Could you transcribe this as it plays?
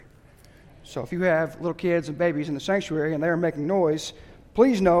So if you have little kids and babies in the sanctuary and they're making noise,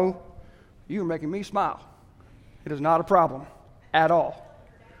 please know you are making me smile. It is not a problem at all.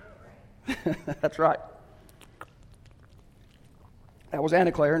 That's right. That was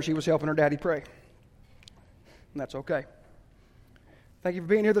Anna Claire, and she was helping her daddy pray. And that's okay. Thank you for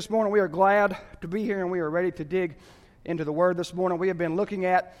being here this morning. We are glad to be here, and we are ready to dig into the Word this morning. We have been looking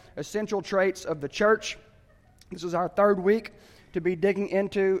at essential traits of the church. This is our third week to be digging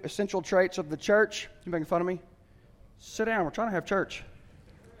into essential traits of the church. You making fun of me? Sit down. We're trying to have church.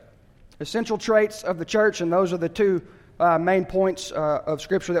 Essential traits of the church, and those are the two main points of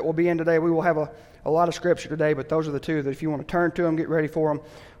Scripture that we'll be in today. We will have a lot of Scripture today, but those are the two that if you want to turn to them, get ready for them,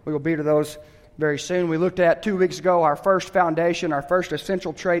 we will be to those very soon. We looked at 2 weeks ago our first foundation, our first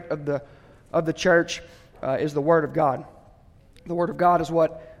essential trait of the church is the Word of God. The Word of God is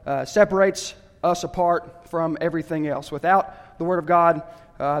what separates us apart from everything else. Without the Word of God,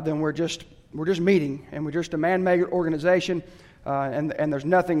 then we're just meeting, and we're just a man-made organization, and there's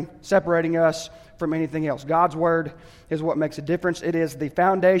nothing separating us from anything else. God's Word is what makes a difference. It is the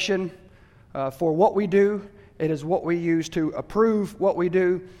foundation for what we do. It is what we use to approve what we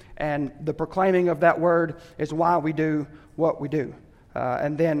do, and the proclaiming of that Word is why we do what we do.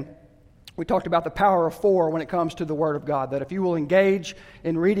 And then we talked about the power of 4 when it comes to the Word of God, that if you will engage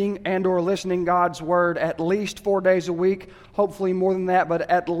in reading and or listening God's Word at least 4 days a week, hopefully more than that, but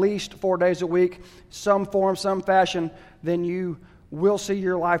at least 4 days a week, some form, some fashion, then you will see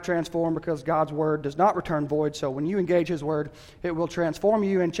your life transform, because God's Word does not return void. So when you engage His Word, it will transform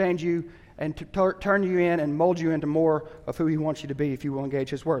you and change you and to turn you in and mold you into more of who He wants you to be if you will engage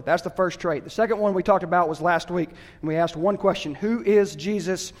His Word. That's the first trait. The second one we talked about was last week, and we asked one question: who is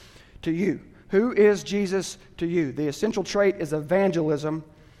Jesus to you? Who is Jesus to you? The essential trait is evangelism,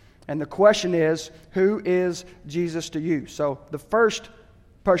 and the question is, who is Jesus to you? So the first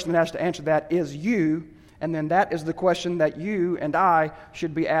person that has to answer that is you, and then that is the question that you and I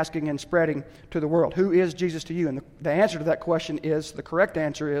should be asking and spreading to the world. Who is Jesus to you? And the answer to that question is, the correct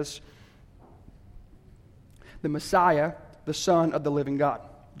answer is, the Messiah, the Son of the living God.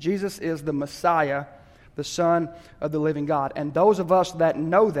 Jesus is the Messiah, the Son of the living God. And those of us that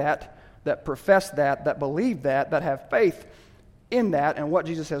know that profess that believe that have faith in that and what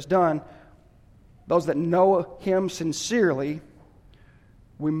Jesus has done, those that know Him sincerely,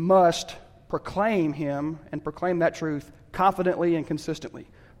 we must proclaim Him and proclaim that truth confidently and consistently.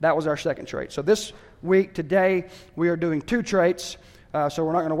 That was our second trait. So this week, today, we are doing 2 traits. So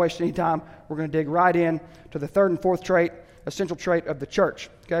we're not going to waste any time. We're going to dig right in to the third and fourth trait, essential trait of the church.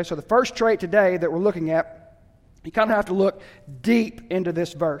 Okay, so the first trait today that we're looking at, you kind of have to look deep into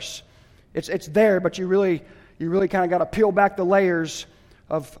this verse. It's there, but you really kind of got to peel back the layers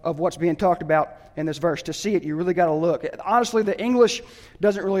of what's being talked about in this verse. To see it, you really got to look. Honestly, the English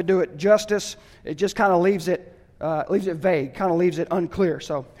doesn't really do it justice. It just kind of leaves it vague, kind of leaves it unclear.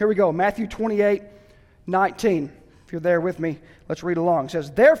 So here we go, Matthew 28:19. If you're there with me, let's read along. It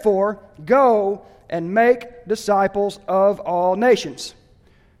says, "Therefore, go and make disciples of all nations."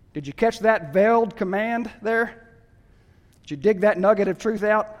 Did you catch that veiled command there? Did you dig that nugget of truth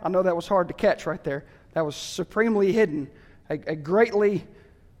out? I know that was hard to catch right there. That was supremely hidden, a greatly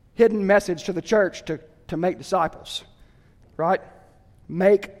hidden message to the church to make disciples, right?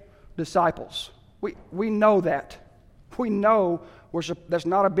 Make disciples. We know that. We know that's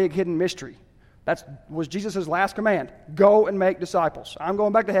not a big hidden mystery. That was Jesus' last command. Go and make disciples. I'm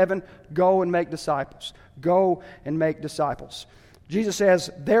going back to heaven. Go and make disciples. Go and make disciples. Jesus says,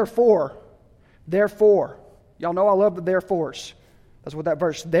 therefore. Y'all know I love the therefores. That's what that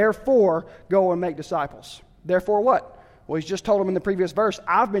verse, therefore, go and make disciples. Therefore what? Well, He's just told them in the previous verse,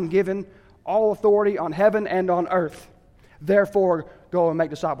 I've been given all authority on heaven and on earth. Therefore, go and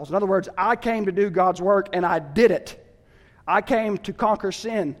make disciples. In other words, I came to do God's work, and I did it. I came to conquer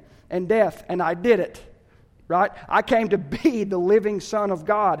sin and death, and I did it, right? I came to be the living Son of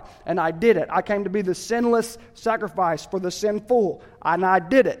God, and I did it. I came to be the sinless sacrifice for the sinful, and I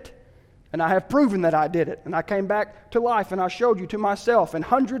did it. And I have proven that I did it. And I came back to life, and I showed you to myself and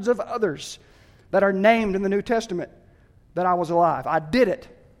hundreds of others that are named in the New Testament that I was alive. I did it.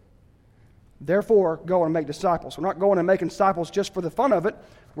 Therefore, go and make disciples. We're not going and making disciples just for the fun of it.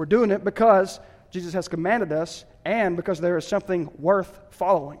 We're doing it because Jesus has commanded us, and because there is something worth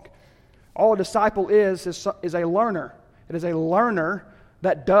following. All a disciple is a learner. It is a learner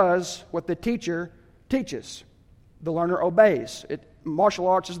that does what the teacher teaches. The learner obeys. Martial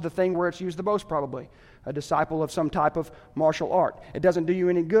arts is the thing where it's used the most, probably. A disciple of some type of martial art. It doesn't do you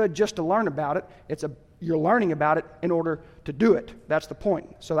any good just to learn about it. You're learning about it in order to do it. That's the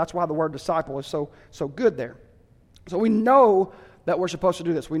point. So that's why the word disciple is so good there. So we know that we're supposed to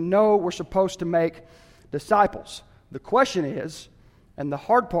do this. We know we're supposed to make disciples. The question is, and the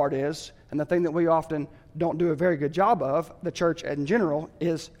hard part is, and the thing that we often don't do a very good job of, the church in general,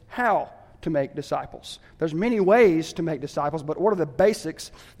 is how to make disciples. There's many ways to make disciples, but what are the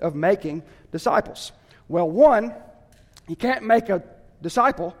basics of making disciples? Well, one, you can't make a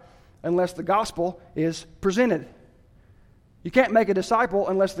disciple unless the gospel is presented. You can't make a disciple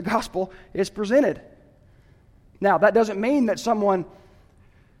unless the gospel is presented. Now, that doesn't mean that someone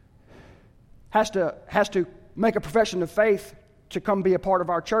has to make a profession of faith to come be a part of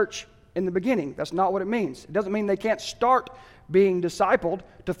our church in the beginning. That's not what it means. It doesn't mean they can't start being discipled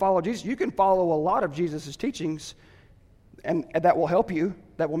to follow Jesus. You can follow a lot of Jesus' teachings, and that will help you.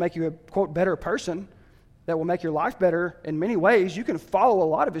 That will make you a, quote, better person. That will make your life better in many ways. You can follow a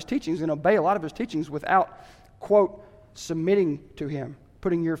lot of his teachings and obey a lot of his teachings without, quote, submitting to him,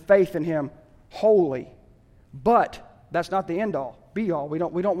 putting your faith in him wholly. But that's not the end all, be all. We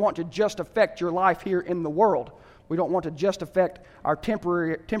don't want to just affect your life here in the world. We don't want to just affect our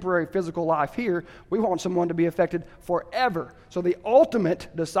temporary physical life here. We want someone to be affected forever. So the ultimate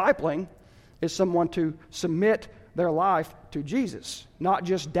discipling is someone to submit their life to Jesus, not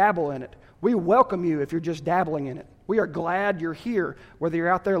just dabble in it. We welcome you if you're just dabbling in it. We are glad you're here, whether you're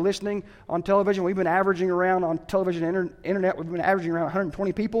out there listening on television. We've been averaging around on television and internet, we've been averaging around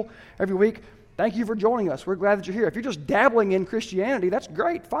 120 people every week. Thank you for joining us. We're glad that you're here. If you're just dabbling in Christianity, that's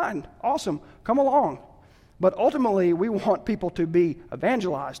great, fine, awesome, come along. But ultimately, we want people to be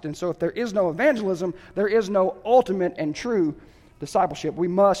evangelized. And so if there is no evangelism, there is no ultimate and true discipleship. We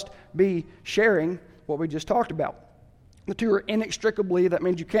must be sharing what we just talked about. The two are inextricably, that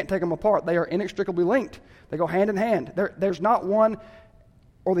means you can't take them apart. They are inextricably linked. They go hand in hand. There's not one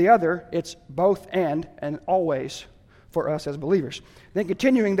or the other. It's both and always for us as believers. Then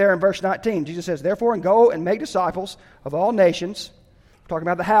continuing there in verse 19, Jesus says, "Therefore, go and make disciples of all nations." We're talking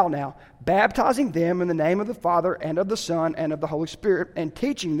about the how now. "Baptizing them in the name of the Father and of the Son and of the Holy Spirit, and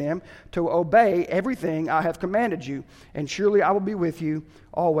teaching them to obey everything I have commanded you. And surely I will be with you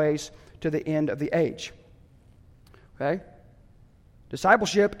always to the end of the age." Okay?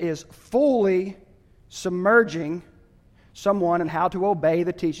 Discipleship is fully submerging someone in how to obey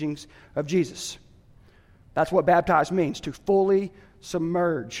the teachings of Jesus. That's what baptize means, to fully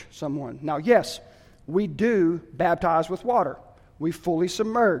submerge someone. Now, yes, we do baptize with water. We fully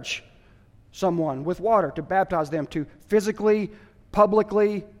submerge someone with water to baptize them, to physically,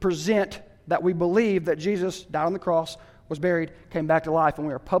 publicly present that we believe that Jesus died on the cross, was buried, came back to life, and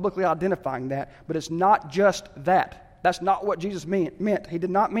we are publicly identifying that. But it's not just that. That's not what Jesus meant. He did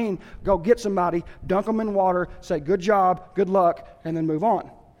not mean go get somebody, dunk them in water, say good job, good luck, and then move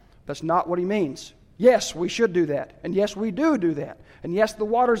on. That's not what he means. Yes, we should do that. And yes, we do that. And yes, the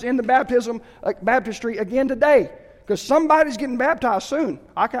water's in the baptistry again today. Because somebody's getting baptized soon.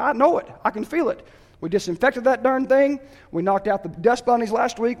 I know it. I can feel it. We disinfected that darn thing. We knocked out the dust bunnies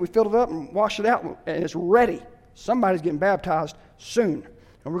last week. We filled it up and washed it out. And it's ready. Somebody's getting baptized soon.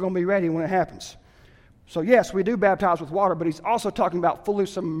 And we're going to be ready when it happens. So yes, we do baptize with water, but he's also talking about fully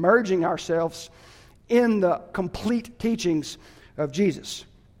submerging ourselves in the complete teachings of Jesus.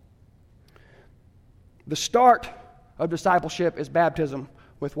 The start of discipleship is baptism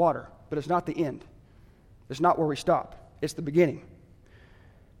with water, but it's not the end. It's not where we stop. It's the beginning.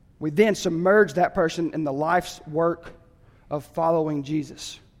 We then submerge that person in the life's work of following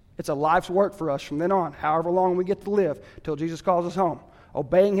Jesus. It's a life's work for us from then on, however long we get to live, till Jesus calls us home,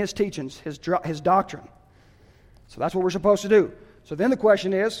 obeying his teachings, his doctrine. So that's what we're supposed to do. So then the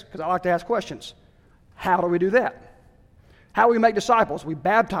question is, because I like to ask questions, how do we do that? How do we make disciples? We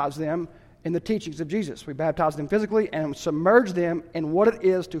baptize them in the teachings of Jesus. We baptize them physically and submerge them in what it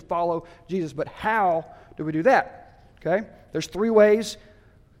is to follow Jesus. But how do we do that? Okay? There's three ways,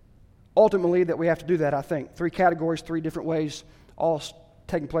 ultimately, that we have to do that, I think. Three categories, three different ways, all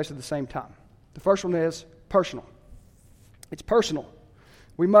taking place at the same time. The first one is personal. It's personal.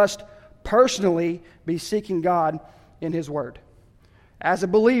 We must personally be seeking God in his word. As a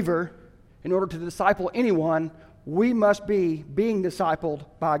believer, in order to disciple anyone, we must be being discipled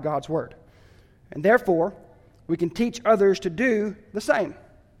by God's word. And therefore, we can teach others to do the same.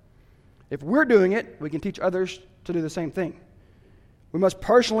 If we're doing it, we can teach others to do the same thing. We must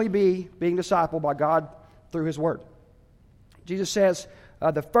personally be being discipled by God through his word. Jesus says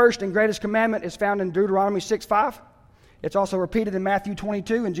the first and greatest commandment is found in Deuteronomy 6:5. It's also repeated in Matthew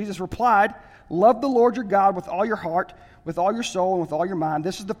 22, and Jesus replied, "Love the Lord your God with all your heart, with all your soul, and with all your mind.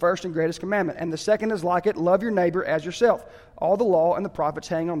 This is the first and greatest commandment. And the second is like it, love your neighbor as yourself. All the law and the prophets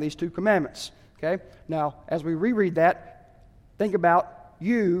hang on these two commandments." Okay? Now, as we reread that, think about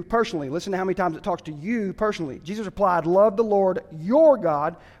you personally. Listen to how many times it talks to you personally. Jesus replied, love the Lord your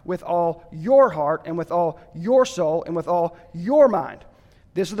God with all your heart and with all your soul and with all your mind.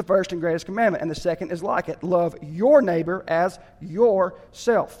 This is the first and greatest commandment, and the second is like it. Love your neighbor as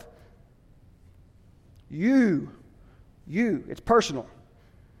yourself. You. It's personal.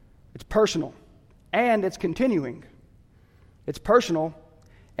 It's personal. And it's continuing. It's personal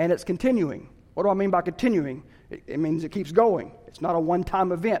and it's continuing. What do I mean by continuing? It means it keeps going. It's not a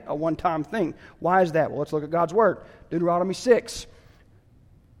one-time event, a one-time thing. Why is that? Well, let's look at God's Word. Deuteronomy 6,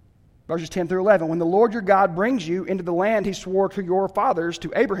 verses 10 through 11. When the Lord your God brings you into the land he swore to your fathers,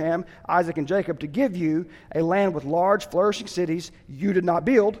 to Abraham, Isaac, and Jacob, to give you a land with large, flourishing cities you did not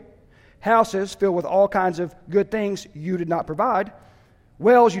build, houses filled with all kinds of good things you did not provide,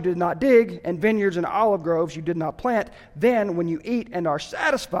 wells you did not dig, and vineyards and olive groves you did not plant, then when you eat and are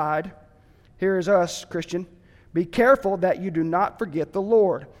satisfied, here is us, Christian, be careful that you do not forget the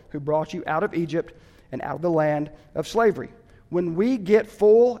Lord who brought you out of Egypt and out of the land of slavery. When we get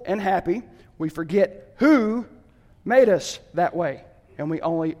full and happy, we forget who made us that way, and we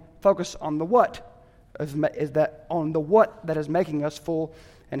only focus on the what that is making us full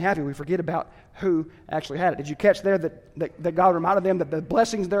and happy. We forget about who actually had it. Did you catch there that God reminded them that the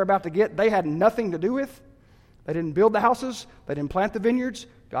blessings they're about to get, they had nothing to do with? They didn't build the houses. They didn't plant the vineyards.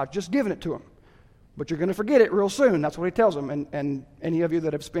 God's just giving it to them. But you're going to forget it real soon. That's what he tells them. And any of you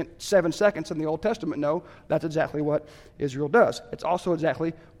that have spent 7 seconds in the Old Testament know that's exactly what Israel does. It's also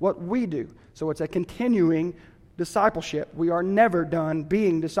exactly what we do. So it's a continuing discipleship. We are never done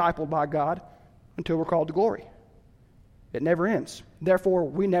being discipled by God until we're called to glory. It never ends. Therefore,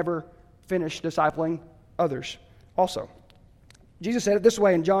 we never finish discipling others also. Jesus said it this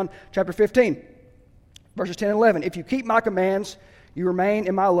way in John chapter 15, verses 10 and 11. If you keep my commands, you remain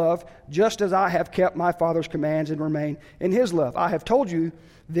in my love, just as I have kept my Father's commands and remain in his love. I have told you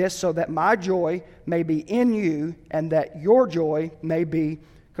this so that my joy may be in you and that your joy may be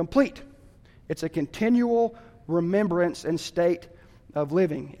complete. It's a continual remembrance and state of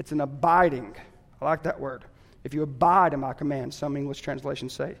living. It's an abiding. I like that word. If you abide in my commands, some English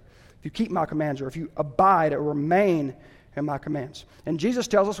translations say. If you keep my commands, or if you abide or remain in my commands. And Jesus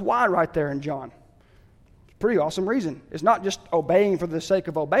tells us why right there in John. Pretty awesome reason. It's not just obeying for the sake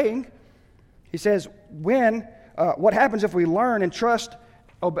of obeying. He says, what happens if we learn and trust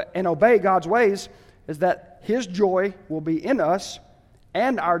and obey God's ways is that his joy will be in us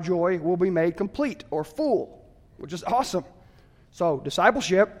and our joy will be made complete or full, which is awesome. So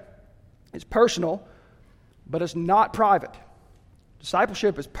discipleship is personal, but it's not private.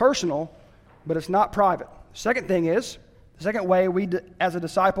 Discipleship is personal, but it's not private. The second thing is, the second way we as a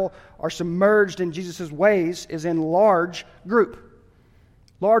disciple are submerged in Jesus' ways is in large group,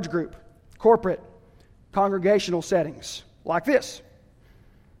 corporate, congregational settings like this.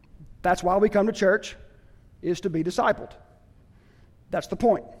 That's why we come to church, is to be discipled. That's the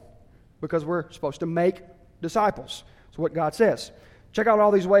point, because we're supposed to make disciples. That's what God says. Check out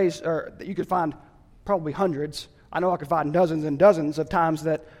all these ways that you could find, probably hundreds. I know I could find dozens and dozens of times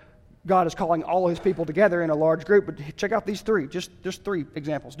that God is calling all of his people together in a large group, but check out these three, just three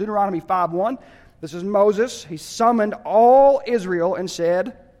examples. Deuteronomy 5:1, this is Moses. He summoned all Israel and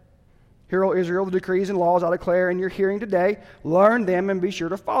said, "Hear, O Israel, the decrees and laws I declare in your hearing today. Learn them and be sure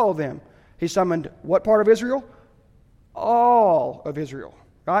to follow them." He summoned what part of Israel? All of Israel,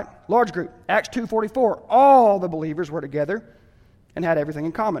 right? Large group. Acts 2:44, all the believers were together and had everything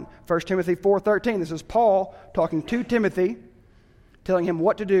in common. 1 Timothy 4:13, this is Paul talking to Timothy, telling him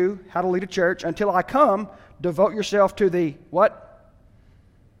what to do, how to lead a church. Until I come, devote yourself to the what?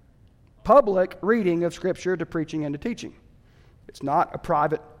 Public reading of Scripture, to preaching and to teaching. It's not a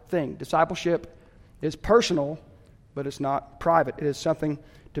private thing. Discipleship is personal, but it's not private. It is something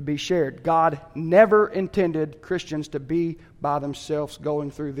to be shared. God never intended Christians to be by themselves, going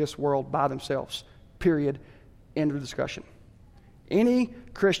through this world by themselves. Period. End of discussion. Any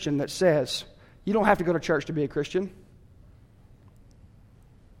Christian that says, you don't have to go to church to be a Christian,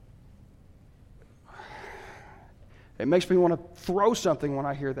 it makes me want to throw something when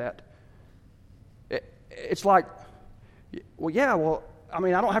I hear that. It's like, I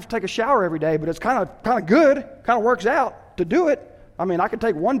don't have to take a shower every day, but it's kind of good, kind of works out to do it. I mean, I can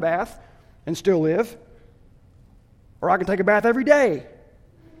take one bath and still live, or I can take a bath every day,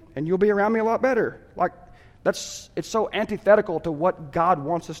 and you'll be around me a lot better. It's so antithetical to what God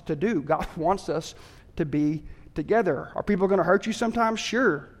wants us to do. God wants us to be together. Are people going to hurt you sometimes?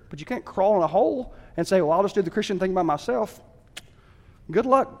 Sure, but you can't crawl in a hole and say, well, I'll just do the Christian thing by myself. Good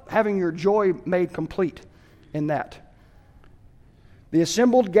luck having your joy made complete in that. The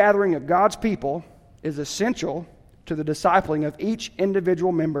assembled gathering of God's people is essential to the discipling of each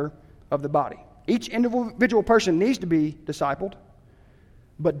individual member of the body. Each individual person needs to be discipled,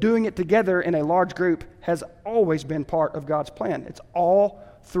 but doing it together in a large group has always been part of God's plan. It's all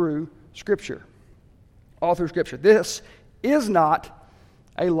through Scripture. All through Scripture. This is not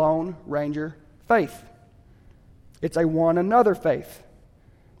a Lone Ranger faith. It's a one another faith.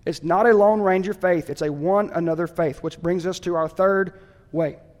 It's not a Lone Ranger faith. It's a one another faith, which brings us to our third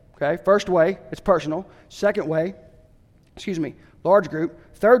way. Okay? First way, it's personal. Second way, large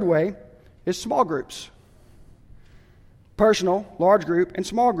group. Third way is small groups. Personal, large group, and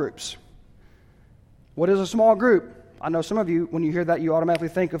small groups. What is a small group? I know some of you, when you hear that, you automatically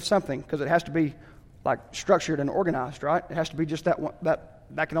think of something, because it has to be like structured and organized, right? It has to be just that one,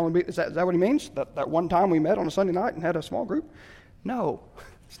 that can only be, is that what he means? That one time we met on a Sunday night and had a small group? No,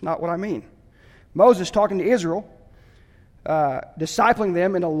 it's not what I mean. Moses talking to Israel, discipling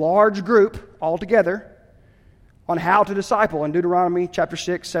them in a large group all together on how to disciple in Deuteronomy chapter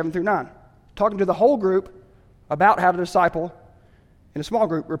 6, 7 through 9. Talking to the whole group about how to disciple in a small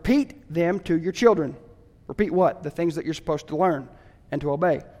group. Repeat them to your children. Repeat what? The things that you're supposed to learn and to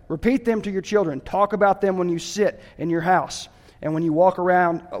obey. Repeat them to your children. Talk about them when you sit in your house and when you walk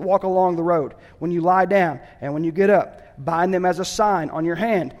along the road, when you lie down and when you get up. Bind them as a sign on your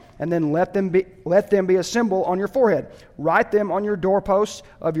hand, and then let them be a symbol on your forehead. Write them on your doorposts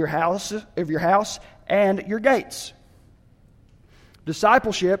of your house and your gates.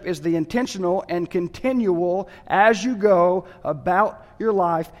 Discipleship is the intentional and continual as you go about your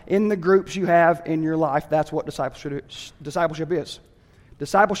life in the groups you have in your life. That's what discipleship is.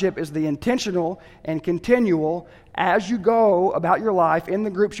 Discipleship is the intentional and continual as you go about your life in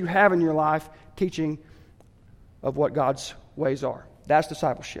the groups you have in your life, teaching of what God's ways are. That's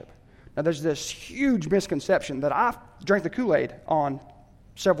discipleship. Now, there's this huge misconception that I drank the Kool-Aid on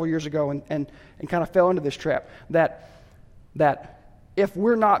several years ago and kind of fell into this trap, that if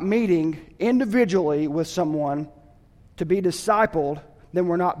we're not meeting individually with someone to be discipled, then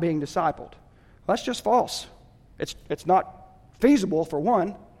we're not being discipled. Well, that's just false. It's not feasible, for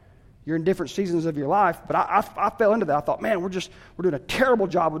one. You're in different seasons of your life, but I fell into that. I thought, man, we're doing a terrible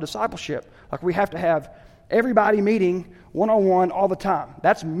job of discipleship. Like, we have to have everybody meeting one-on-one all the time.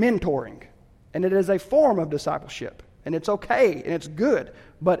 That's mentoring, and it is a form of discipleship, and it's okay, and it's good,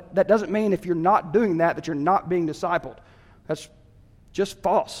 but that doesn't mean if you're not doing that you're not being discipled. That's just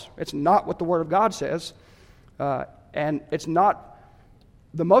false. It's not what the Word of God says, and it's not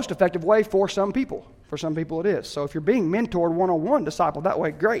the most effective way for some people. For some people it is. So if you're being mentored one-on-one, discipled that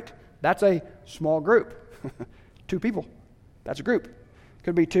way, great. That's a small group. 2 people. That's a group.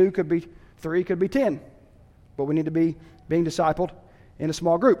 Could be 2, could be 3, could be 10. But we need to be being discipled in a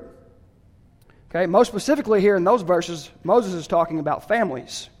small group. Okay, most specifically here in those verses, Moses is talking about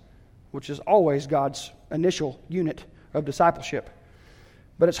families, which is always God's initial unit of discipleship.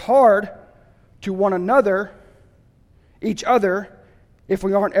 But it's hard to each other, if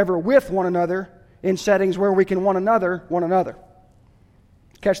we aren't ever with one another in settings where we can one another.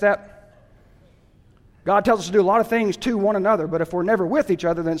 Catch that? God tells us to do a lot of things to one another, but if we're never with each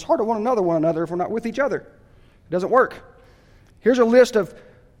other, then it's hard to one another if we're not with each other. It doesn't work. Here's a list of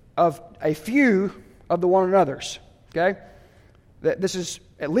a few of the one another's. Okay? This is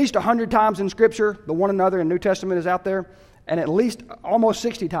at least 100 times in Scripture. The one another in New Testament is out there, and at least almost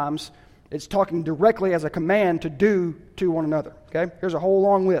 60 times it's talking directly as a command to do to one another. Okay? Here's a whole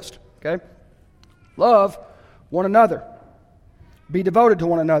long list. Okay? Love one another. Be devoted to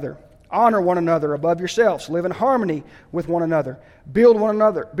one another. Honor one another above yourselves. Live in harmony with one another. Build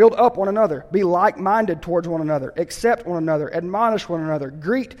up one another. Be like-minded towards one another. Accept one another. Admonish one another.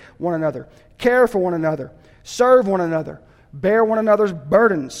 Greet one another. Care for one another. Serve one another. Bear one another's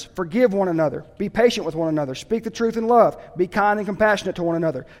burdens. Forgive one another. Be patient with one another. Speak the truth in love. Be kind and compassionate to one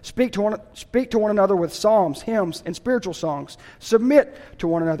another. Speak to one another with psalms, hymns, and spiritual songs. Submit to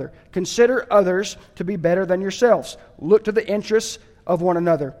one another. Consider others to be better than yourselves. Look to the interests of one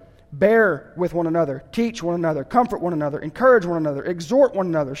another. Bear with one another. Teach one another. Comfort one another. Encourage one another. Exhort one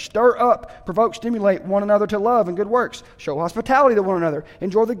another. Stir up, provoke, stimulate one another to love and good works. Show hospitality to one another.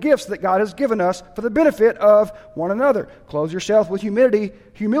 Enjoy the gifts that God has given us for the benefit of one another. Clothe yourself with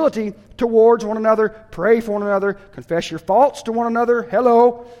humility towards one another. Pray for one another. Confess your faults to one another.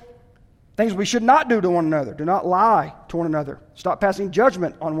 Hello. Things we should not do to one another. Do not lie to one another. Stop passing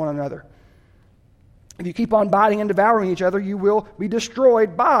judgment on one another. If you keep on biting and devouring each other, you will be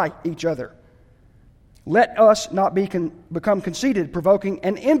destroyed by each other. Let us not become conceited, provoking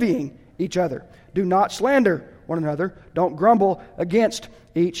and envying each other. Do not slander one another. Don't grumble against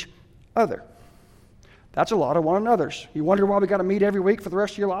each other. That's a lot of one another's. You wonder why we got to meet every week for the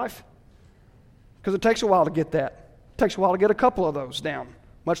rest of your life? Because it takes a while to get that. takes a while to get a couple of those down,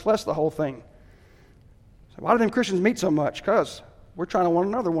 much less the whole thing. So why do them Christians meet so much? Because we're trying to one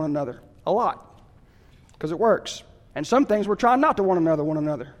another a lot. Because it works. And some things we're trying not to one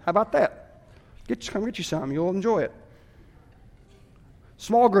another. How about that? Come get you some. You'll enjoy it.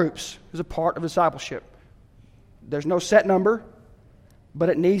 Small groups is a part of discipleship. There's no set number, but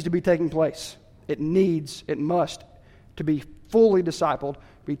it needs to be taking place. It must, to be fully discipled,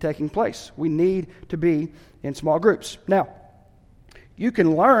 be taking place. We need to be in small groups. Now, you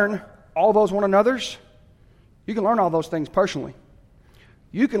can learn all those one another's. You can learn all those things personally.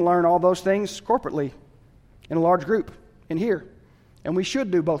 You can learn all those things corporately in a large group in here. And we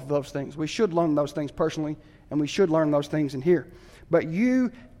should do both of those things. We should learn those things personally, and we should learn those things in here. But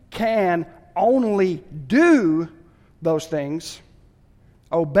you can only do those things,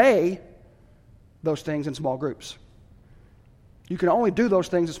 obey those things in small groups. You can only do those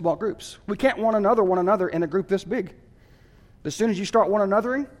things in small groups. We can't one another in a group this big. As soon as you start one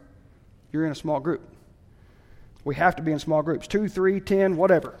anothering, you're in a small group. We have to be in small groups, 2, 3, 10,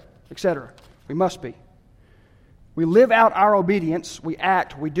 whatever, etc. We must be. We live out our obedience, we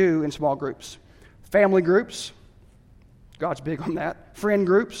do in small groups. Family groups, God's big on that. Friend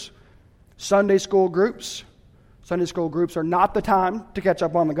groups, Sunday school groups. Sunday school groups are not the time to catch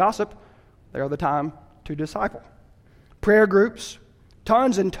up on the gossip. They are the time to disciple. Prayer groups,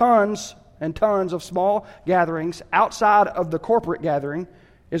 tons and tons and tons of small gatherings outside of the corporate gathering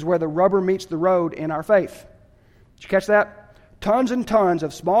is where the rubber meets the road in our faith. Did you catch that? Tons and tons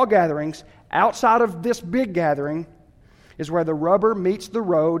of small gatherings outside of this big gathering is where the rubber meets the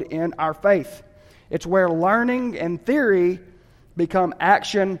road in our faith. It's where learning and theory become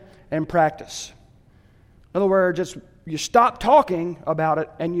action and practice. In other words, you stop talking about it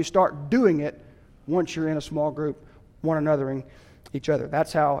and you start doing it once you're in a small group, one anothering each other.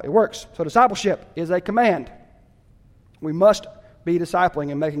 That's how it works. So discipleship is a command. We must be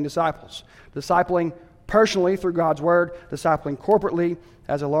discipling and making disciples. Discipling personally through God's Word, discipling corporately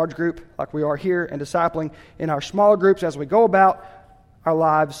as a large group like we are here, and discipling in our smaller groups as we go about our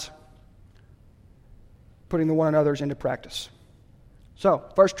lives, putting the one another's into practice. So,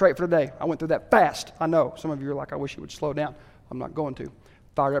 first trait for today. I went through that fast. I know. Some of you are like, I wish you would slow down. I'm not going to.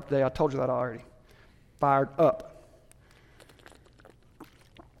 Fired up today. I told you that already. Fired up.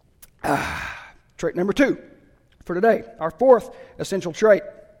 Trait number 2 for today. Our fourth essential trait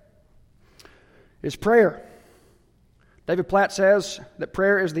is prayer. David Platt says that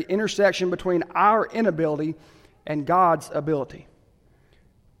prayer is the intersection between our inability and God's ability.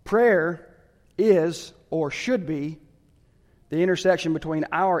 Prayer is, or should be, the intersection between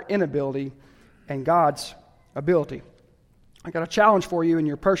our inability and God's ability. I got a challenge for you in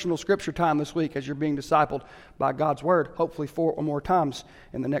your personal scripture time this week as you're being discipled by God's Word, hopefully 4 or more times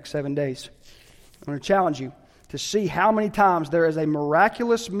in the next 7 days. I'm going to challenge you to see how many times there is a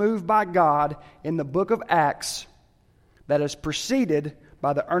miraculous move by God in the book of Acts that is preceded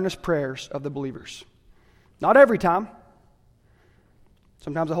by the earnest prayers of the believers. Not every time.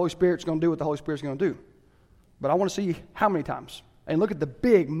 Sometimes the Holy Spirit's going to do what the Holy Spirit's going to do. But I want to see how many times. And look at the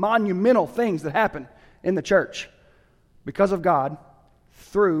big, monumental things that happen in the church because of God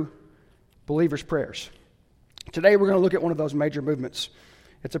through believers' prayers. Today we're going to look at one of those major movements.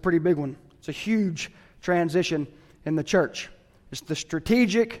 It's a pretty big one. It's a huge transition in the church. It's the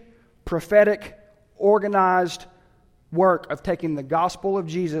strategic, prophetic, organized work of taking the gospel of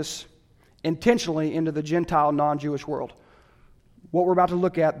Jesus intentionally into the Gentile, non-Jewish world. What we're about to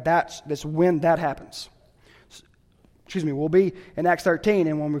look at, that's when that happens. We'll be in Acts 13,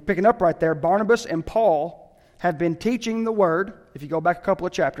 and when we're picking up right there, Barnabas and Paul have been teaching the Word, if you go back a couple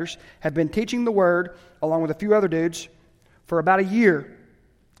of chapters, have been teaching the Word, along with a few other dudes, for about a year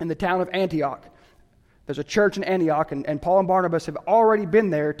in the town of Antioch. There's a church in Antioch, and Paul and Barnabas have already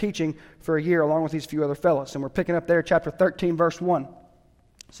been there teaching for a year, along with these few other fellows. And we're picking up there, chapter 13, verse 1. It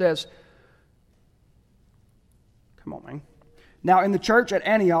says, come on, man. Now in the church at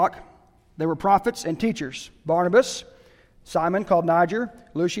Antioch, there were prophets and teachers. Barnabas, Simon called Niger,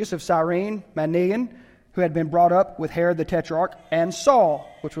 Lucius of Cyrene, Manaen, who had been brought up with Herod the Tetrarch, and Saul,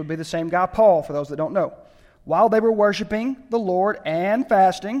 which would be the same guy, Paul, for those that don't know. While they were worshiping the Lord and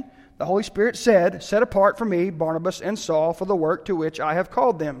fasting, the Holy Spirit said, "Set apart for me Barnabas and Saul for the work to which I have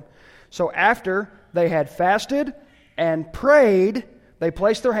called them." So after they had fasted and prayed, they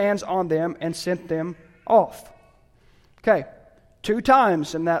placed their hands on them and sent them off. Okay, 2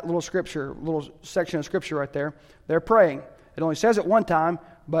 times in that little section of Scripture right there, they're praying. It only says it 1 time,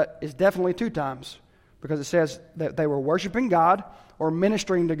 but it's definitely 2 times, because it says that they were worshiping God, or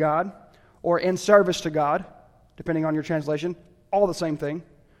ministering to God, or in service to God, depending on your translation, all the same thing.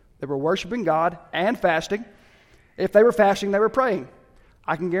 They were worshiping God and fasting, If they were fasting, they were praying.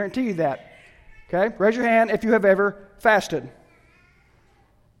 I can guarantee you that. Okay? Raise your hand if you have ever fasted.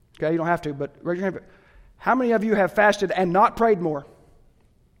 Okay, you don't have to, but raise your hand. How many of you have fasted and not prayed more?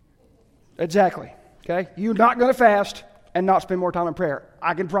 Exactly. Okay? You're not going to fast and not spend more time in prayer.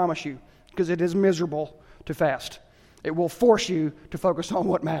 I can promise you, because it is miserable to fast. It will force you to focus on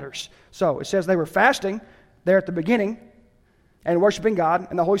what matters. So it says they were fasting there at the beginning and worshiping God,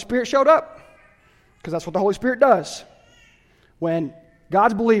 and the Holy Spirit showed up, because that's what the Holy Spirit does. When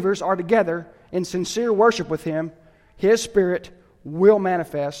God's believers are together in sincere worship with Him, His Spirit will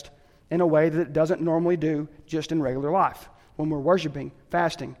manifest in a way that it doesn't normally do just in regular life. When we're worshiping,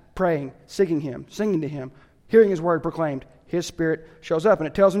 fasting, praying, seeking Him, singing to Him, hearing His Word proclaimed, His Spirit shows up, and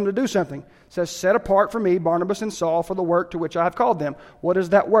it tells Him to do something. It says, set apart for me Barnabas and Saul for the work to which I have called them. What is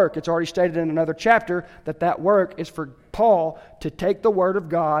that work? It's already stated in another chapter that work is for Paul to take the Word of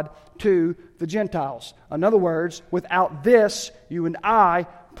God to the Gentiles. In other words, without this, you and I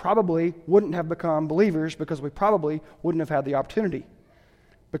probably wouldn't have become believers, because we probably wouldn't have had the opportunity.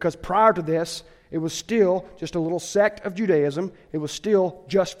 Because prior to this, it was still just a little sect of Judaism. It was still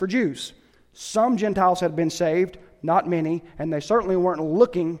just for Jews. Some Gentiles had been saved, not many, and they certainly weren't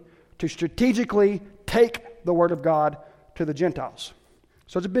looking to strategically take the Word of God to the Gentiles.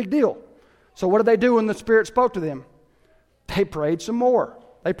 So it's a big deal. So what did they do when the Spirit spoke to them? They prayed some more.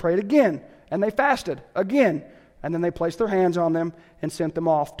 They prayed again, and they fasted again. And then they placed their hands on them and sent them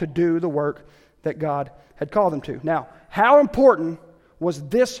off to do the work that God had called them to. Now, how important was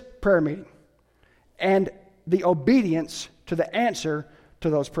this prayer meeting and the obedience to the answer to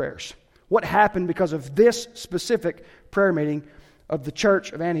those prayers? What happened because of this specific prayer meeting of the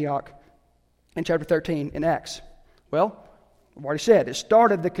church of Antioch in chapter 13 in Acts? Well, I've already said, it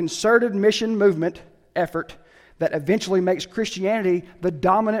started the concerted mission movement effort that eventually makes Christianity the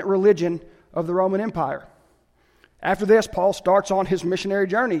dominant religion of the Roman Empire. After this, Paul starts on his missionary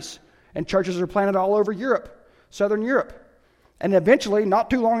journeys, and churches are planted all over Europe, southern Europe. And eventually, not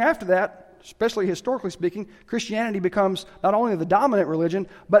too long after that, especially historically speaking, Christianity becomes not only the dominant religion,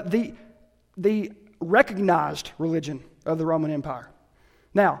 but the recognized religion of the Roman Empire.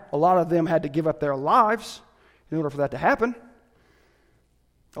 Now, a lot of them had to give up their lives in order for that to happen.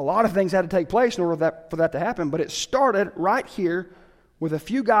 A lot of things had to take place in order for that to happen, but it started right here with a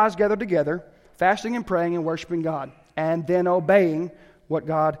few guys gathered together, fasting and praying and worshiping God, and then obeying what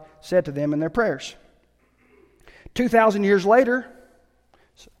God said to them in their prayers. 2,000 years later,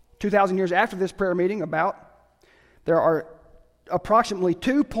 2,000 years after this prayer meeting, there are approximately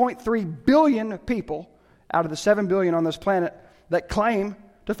 2.3 billion people out of the 7 billion on this planet that claim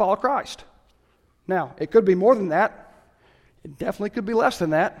to follow Christ. Now, it could be more than that. It definitely could be less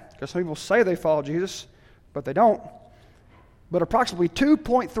than that, because some people say they follow Jesus, but they don't. But approximately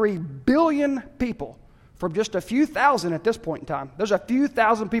 2.3 billion people from just a few thousand at this point in time. There's a few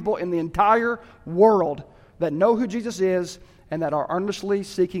thousand people in the entire world that know who Jesus is and that are earnestly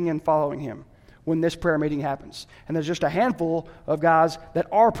seeking and following Him when this prayer meeting happens. And there's just a handful of guys that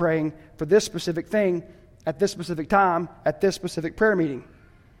are praying for this specific thing at this specific time at this specific prayer meeting.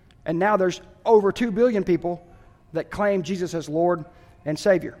 And now there's over 2 billion people that claim Jesus as Lord and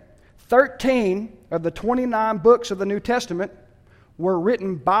Savior. 13 of the 29 books of the New Testament were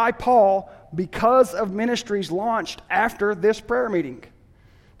written by Paul because of ministries launched after this prayer meeting.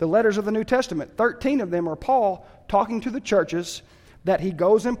 The letters of the New Testament, 13 of them are Paul talking to the churches that he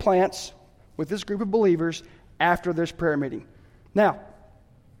goes and plants with this group of believers after this prayer meeting. Now,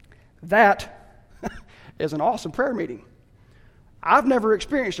 that is an awesome prayer meeting. I've never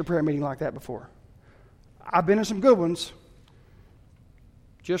experienced a prayer meeting like that before. I've been in some good ones,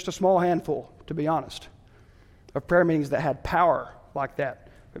 just a small handful, to be honest, of prayer meetings that had power like that.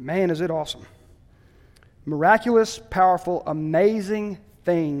 But man, is it awesome. Miraculous, powerful, amazing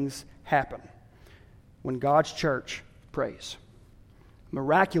things happen when God's church prays.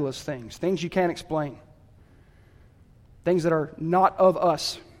 Miraculous things, things you can't explain. Things that are not of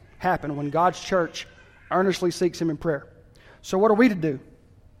us happen when God's church earnestly seeks Him in prayer. So what are we to do?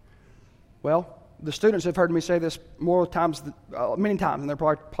 Well, the students have heard me say this many times, and they're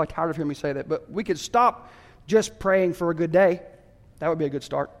probably tired of hearing me say that, but we could stop just praying for a good day. That would be a good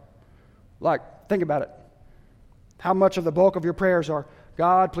start. Like, think about it. How much of the bulk of your prayers are,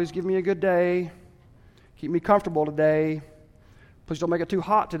 God, please give me a good day. Keep me comfortable today. Please don't make it too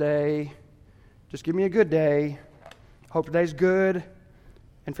hot today. Just give me a good day. Hope today's good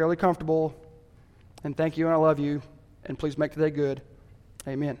and fairly comfortable. And thank you and I love you. And please make today good.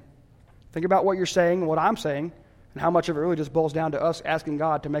 Amen. Think about what you're saying, what I'm saying, and how much of it really just boils down to us asking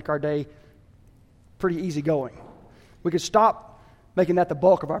God to make our day pretty easy going. We could stop making that the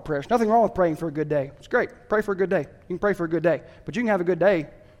bulk of our prayers. Nothing wrong with praying for a good day. It's great. Pray for a good day. You can pray for a good day. But you can have a good day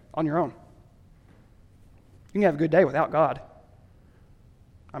on your own. You can have a good day without God.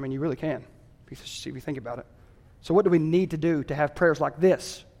 I mean, you really can, if you think about it. So what do we need to do to have prayers like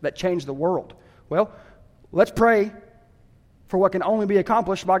this that change the world? Well, let's pray for what can only be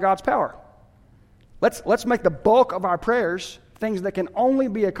accomplished by God's power. Let's make the bulk of our prayers things that can only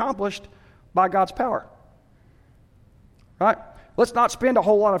be accomplished by God's power. Right? Let's not spend a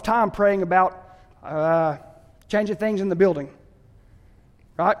whole lot of time praying about changing things in the building.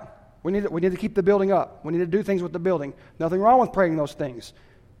 Right? We need to keep the building up. We need to do things with the building. Nothing wrong with praying those things.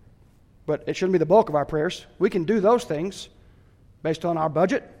 But it shouldn't be the bulk of our prayers. We can do those things based on our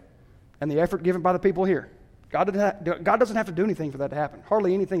budget and the effort given by the people here. God doesn't have to do anything for that to happen.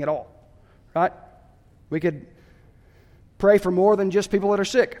 Hardly anything at all. Right? We could pray for more than just people that are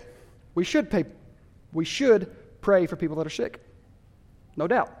sick. We should pray for people that are sick. No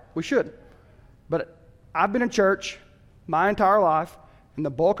doubt. We should. But I've been in church my entire life, and the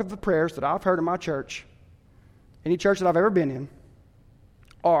bulk of the prayers that I've heard in my church, any church that I've ever been in,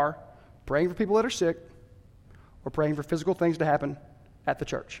 are praying for people that are sick or praying for physical things to happen at the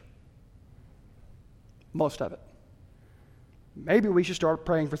church. Most of it. Maybe we should start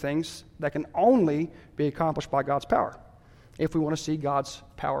praying for things that can only be accomplished by God's power if we want to see God's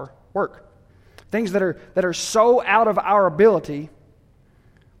power work. Things that are so out of our ability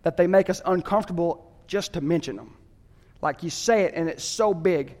that they make us uncomfortable just to mention them. Like you say it and it's so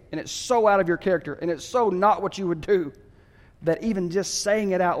big and it's so out of your character and it's so not what you would do that even just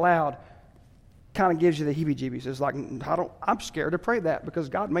saying it out loud kind of gives you the heebie-jeebies. It's like, I'm scared to pray that because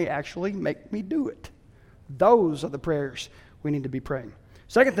God may actually make me do it. Those are the prayers we need to be praying.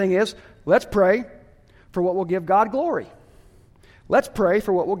 Second thing is, let's pray for what will give God glory. Let's pray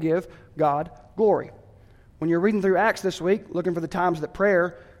for what will give God glory. When you're reading through Acts this week, looking for the times that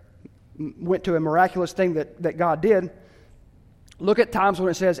prayer went to a miraculous thing that God did, look at times when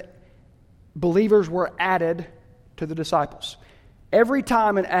it says believers were added to the disciples. Every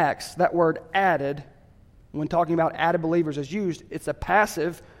time in Acts that word added, when talking about added believers is used, it's a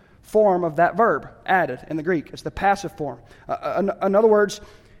passive form of that verb, added in the Greek. It's the passive form. In other words,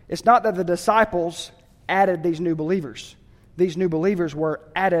 it's not that the disciples added these new believers. These new believers were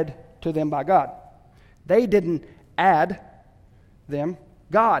added to them by God. They didn't add them.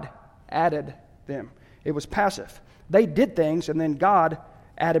 God added them. It was passive. They did things, and then God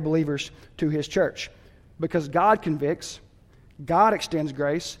added believers to His church. Because God convicts, God extends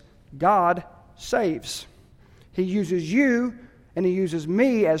grace, God saves. He uses you and He uses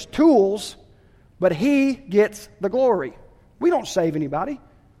me as tools, but He gets the glory. We don't save anybody.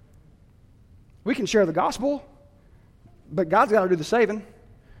 We can share the gospel, but God's got to do the saving.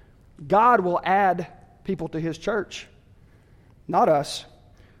 God will add people to His church, not us.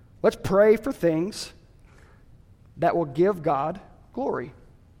 Let's pray for things that will give God glory.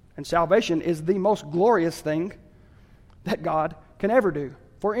 And salvation is the most glorious thing that God can ever do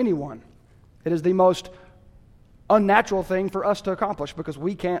for anyone. It is the most unnatural thing for us to accomplish because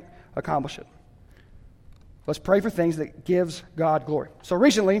we can't accomplish it. Let's pray for things that gives God glory. So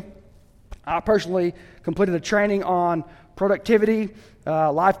recently, I personally completed a training on productivity,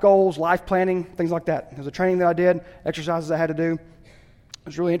 life goals, life planning, things like that. It was a training that I did, exercises I had to do. It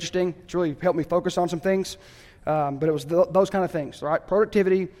was really interesting. It's really helped me focus on some things. But it was those kind of things, right?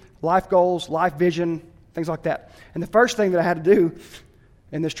 Productivity, life goals, life vision, things like that. And the first thing that I had to do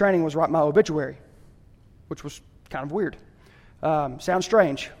in this training was write my obituary, which was kind of weird. Sounds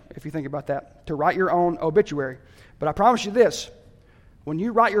strange if you think about that, to write your own obituary. But I promise you this, when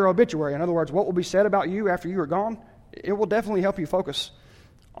you write your obituary, in other words, what will be said about you after you are gone, it will definitely help you focus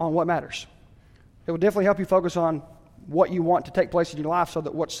on what matters. It will definitely help you focus on what you want to take place in your life so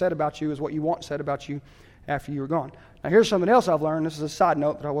that what's said about you is what you want said about you after you are gone. Now here's something else I've learned. This is a side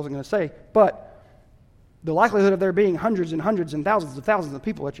note that I wasn't going to say, but the likelihood of there being hundreds and hundreds and thousands of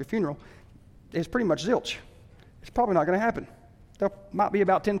people at your funeral is pretty much zilch. It's probably not going to happen. There might be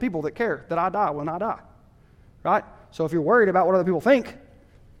about 10 people that care that I die when I die, right? So if you're worried about what other people think,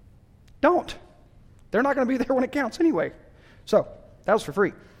 don't. They're not going to be there when it counts anyway. So that was for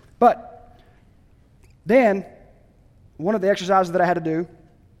free. But then one of the exercises that I had to do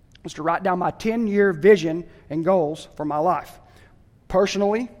was to write down my 10-year vision and goals for my life.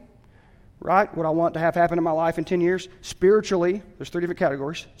 Personally, right, what I want to have happen in my life in 10 years. Spiritually, there's 3 different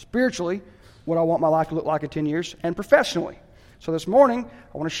categories. Spiritually, what I want my life to look like in 10 years. And professionally. So this morning,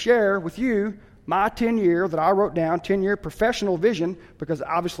 I want to share with you my 10-year that I wrote down, 10-year professional vision, because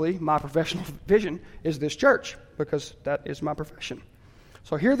obviously my professional vision is this church, because that is my profession.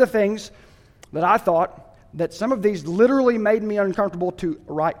 So here are the things that I thought that some of these literally made me uncomfortable to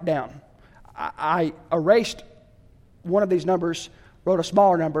write down. I erased one of these numbers, wrote a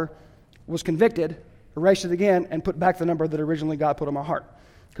smaller number, was convicted, erased it again, and put back the number that originally God put on my heart,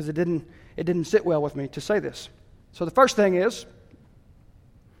 because it didn't sit well with me to say this. So the first thing is,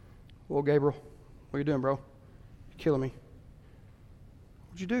 well, Gabriel, what are you doing, bro? You're killing me.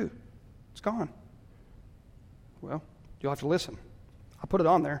 What'd you do? It's gone. Well, you'll have to listen. I put it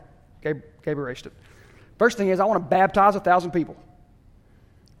on there. Gabe erased it. First thing is, I want to baptize 1,000 people.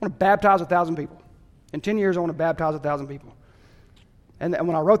 I want to baptize 1,000 people. In 10 years, I want to baptize 1,000 people. And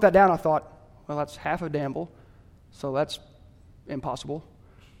when I wrote that down, I thought, well, that's half of Danville, so that's impossible.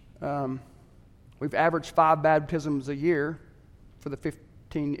 We've averaged 5 baptisms a year for the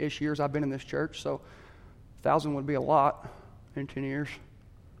 15-ish years I've been in this church, so 1,000 would be a lot in 10 years.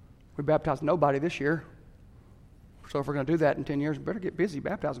 We baptized nobody this year. So if we're going to do that in 10 years, we better get busy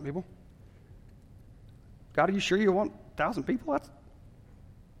baptizing people. God, are you sure you want 1,000 people?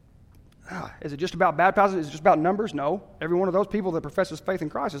 Is it just about baptizing? Is it just about numbers? No. Every one of those people that professes faith in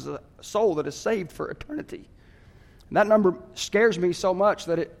Christ is a soul that is saved for eternity. And that number scares me so much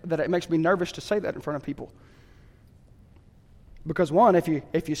that it makes me nervous to say that in front of people. Because one, if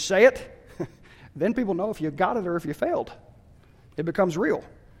you say it, then people know if you got it or if you failed. It becomes real.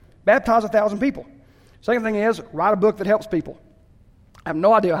 Baptize 1,000 people. Second thing is, write a book that helps people. I have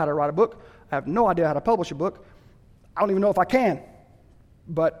no idea how to write a book. I have no idea how to publish a book. I don't even know if I can.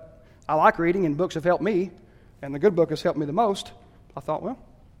 But I like reading, and books have helped me, and the good book has helped me the most. I thought, well,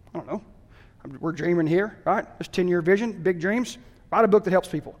 I don't know. We're dreaming here, right? There's 10-year vision, big dreams. Write a book that helps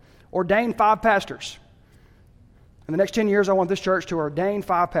people. Ordain 5 pastors. In the next 10 years, I want this church to ordain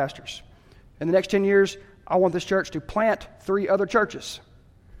 5 pastors. In the next 10 years, I want this church to plant 3 other churches.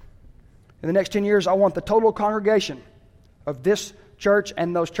 In the next 10 years, I want the total congregation of this church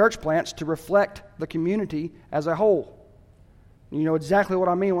and those church plants to reflect the community as a whole. And you know exactly what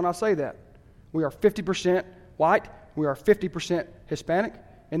I mean when I say that. We are 50% white. We are 50% Hispanic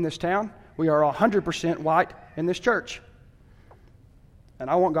in this town. We are 100% white in this church. And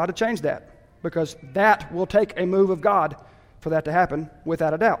I want God to change that, because that will take a move of God for that to happen,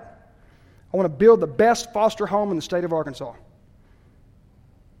 without a doubt. I want to build the best foster home in the state of Arkansas.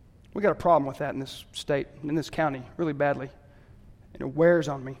 We got a problem with that in this state, in this county, really badly. And it wears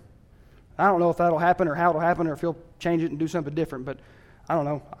on me. I don't know if that'll happen or how it'll happen or if he'll change it and do something different, but I don't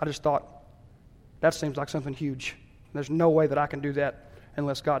know. I just thought, that seems like something huge. There's no way that I can do that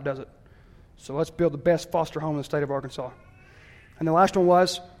unless God does it. So let's build the best foster home in the state of Arkansas. And the last one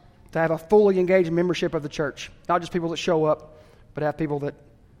was to have a fully engaged membership of the church. Not just people that show up, but have people that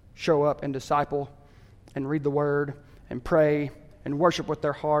show up and disciple and read the word and pray and worship with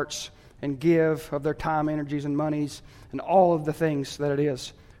their hearts and give of their time, energies, and monies and all of the things that it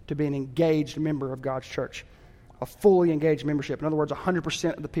is to be an engaged member of God's church. A fully engaged membership. In other words,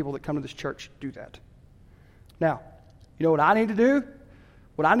 100% of the people that come to this church do that. Now, you know what I need to do?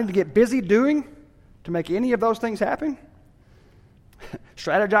 What I need to get busy doing to make any of those things happen?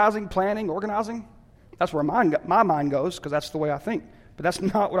 Strategizing, planning, organizing. That's where my mind goes, because that's the way I think. But that's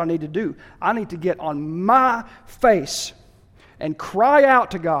not what I need to do. I need to get on my face and cry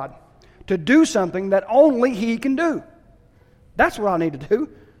out to God to do something that only He can do. That's what I need to do,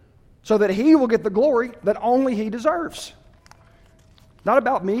 so that He will get the glory that only He deserves. Not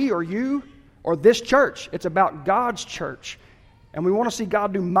about me or you or this church. It's about God's church. And we want to see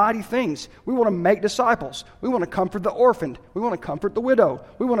God do mighty things. We want to make disciples. We want to comfort the orphaned. We want to comfort the widow.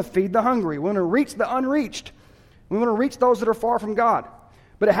 We want to feed the hungry. We want to reach the unreached. We want to reach those that are far from God.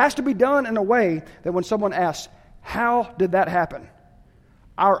 But it has to be done in a way that when someone asks, how did that happen?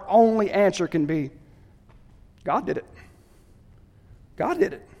 Our only answer can be, God did it. God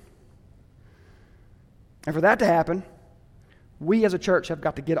did it. And for that to happen, we as a church have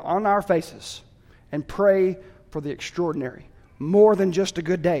got to get on our faces and pray for the extraordinary. More than just a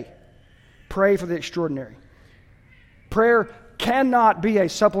good day. Pray for the extraordinary. Prayer cannot be a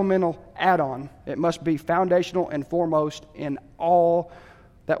supplemental add-on. It must be foundational and foremost in all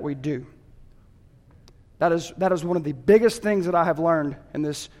that we do. That is one of the biggest things that I have learned in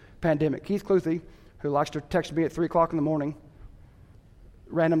this pandemic. Keith Cluthy, who likes to text me at 3 o'clock in the morning,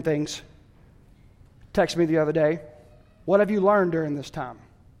 random things, texted me the other day, what have you learned during this time?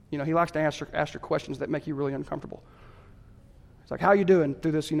 You know, he likes to ask questions that make you really uncomfortable. It's like, how are you doing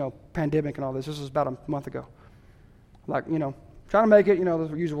through this, pandemic and all this? This was about a month ago. Like, trying to make it,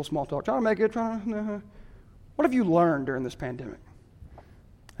 the usual small talk. Trying to make it, what have you learned during this pandemic?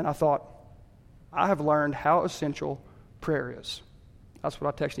 And I thought, I have learned how essential prayer is. That's what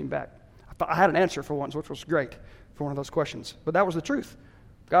I texted him back. I thought I had an answer for once, which was great for one of those questions. But that was the truth.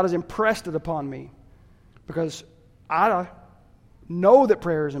 God has impressed it upon me because I know that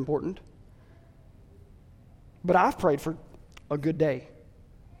prayer is important, but I've prayed for a good day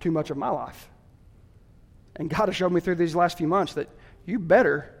too much of my life. And God has showed me through these last few months that you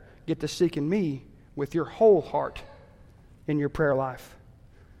better get to seeking me with your whole heart in your prayer life.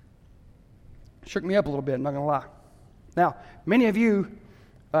 Shook me up a little bit, I'm not going to lie. Now, many of you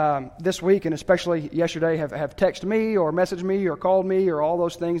this week, and especially yesterday, have texted me or messaged me or called me or all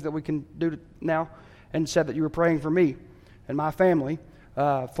those things that we can do now, and said that you were praying for me and my family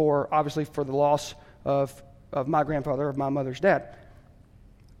obviously for the loss of my grandfather, of my mother's dad.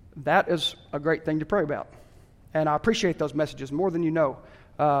 That is a great thing to pray about. And I appreciate those messages more than you know,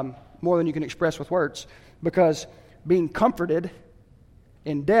 more than you can express with words, because being comforted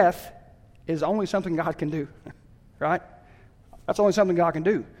in death is only something God can do, right? That's only something God can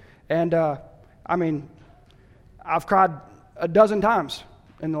do. And, I've cried a dozen times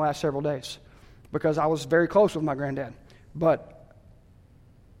in the last several days because I was very close with my granddad.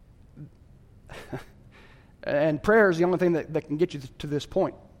 And prayer is the only thing that can get you to this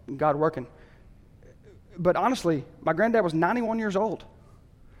point, God working. But honestly, my granddad was 91 years old.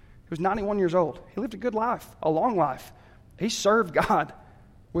 He was 91 years old. He lived a good life, a long life. He served God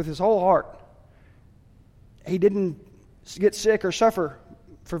with his whole heart. He didn't get sick or suffer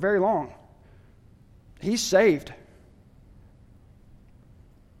for very long. He's saved.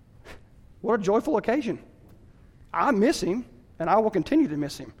 What a joyful occasion. I miss him, and I will continue to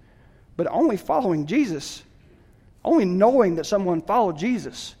miss him. But only following Jesus, only knowing that someone followed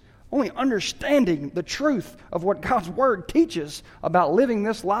Jesus, only understanding the truth of what God's Word teaches about living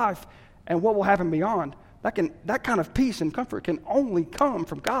this life and what will happen beyond, that kind of peace and comfort can only come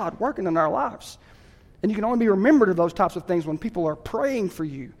from God working in our lives. And you can only be remembered of those types of things when people are praying for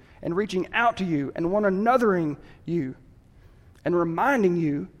you and reaching out to you and one anothering you and reminding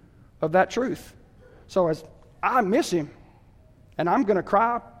you of that truth. So as I miss him, and I'm going to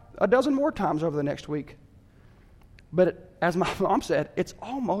cry a dozen more times over the next week. But as my mom said, it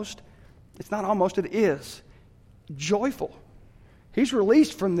is joyful. He's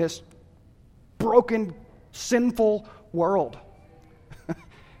released from this broken, sinful world.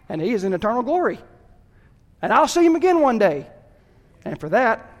 And he is in eternal glory. And I'll see him again one day. And for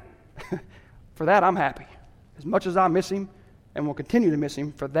that, I'm happy. As much as I miss him and will continue to miss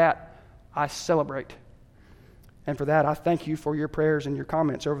him, for that I celebrate. And for that, I thank you for your prayers and your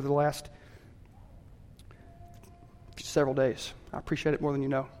comments over the last several days. I appreciate it more than you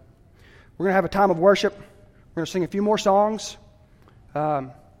know. We're going to have a time of worship. We're going to sing a few more songs.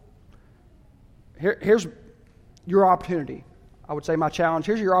 Here's your opportunity. I would say my challenge.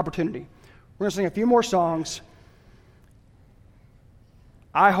 Here's your opportunity. We're going to sing a few more songs.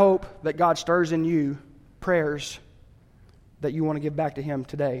 I hope that God stirs in you prayers that you want to give back to him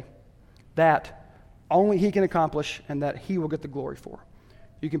today, that only he can accomplish and that he will get the glory for.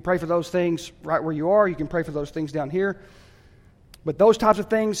 You can pray for those things right where you are. You can pray for those things down here. But those types of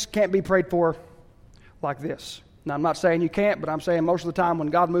things can't be prayed for like this. Now, I'm not saying you can't, but I'm saying most of the time when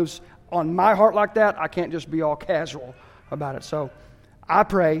God moves on my heart like that, I can't just be all casual about it. So I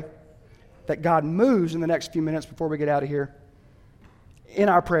pray that God moves in the next few minutes before we get out of here in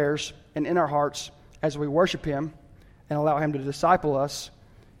our prayers and in our hearts as we worship him and allow him to disciple us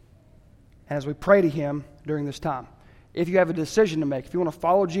and as we pray to him during this time. If you have a decision to make, if you want to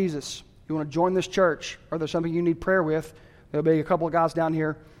follow Jesus, you want to join this church, or there's something you need prayer with, there'll be a couple of guys down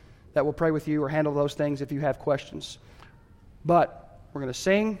here that will pray with you or handle those things if you have questions. But we're going to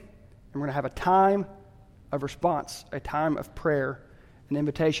sing, and we're going to have a time of response, a time of prayer, an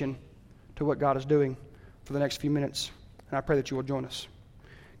invitation to what God is doing for the next few minutes. And I pray that you will join us.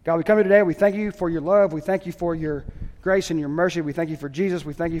 God, we come here today. We thank you for your love. We thank you for your grace and your mercy. We thank you for Jesus.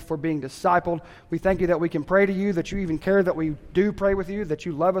 We thank you for being discipled. We thank you that we can pray to you, that you even care that we do pray with you, that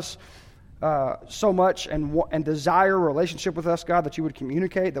you love us so much and desire a relationship with us, God, that you would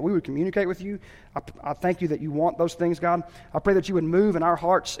communicate, that we would communicate with you. I thank you that you want those things, God. I pray that you would move in our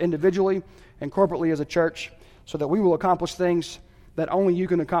hearts individually and corporately as a church so that we will accomplish things that only you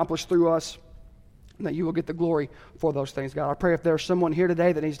can accomplish through us, and that you will get the glory for those things, God. I pray if there's someone here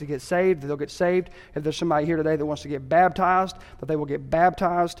today that needs to get saved, that they'll get saved. If there's somebody here today that wants to get baptized, that they will get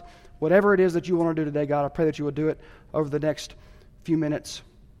baptized. Whatever it is that you want to do today, God, I pray that you will do it over the next few minutes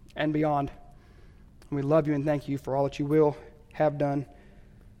and beyond. And we love you and thank you for all that you will, have done,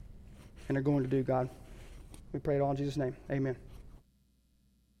 and are going to do, God. We pray it all in Jesus' name. Amen.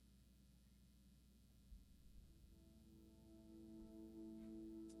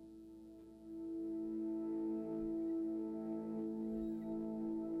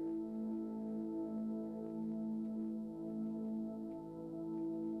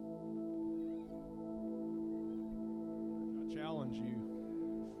 challenge you.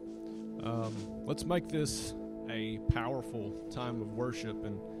 Let's make this a powerful time of worship,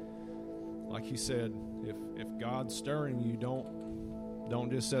 and like he said, if God's stirring you,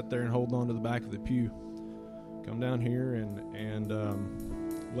 don't just sit there and hold on to the back of the pew. Come down here and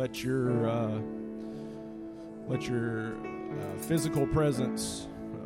let your physical presence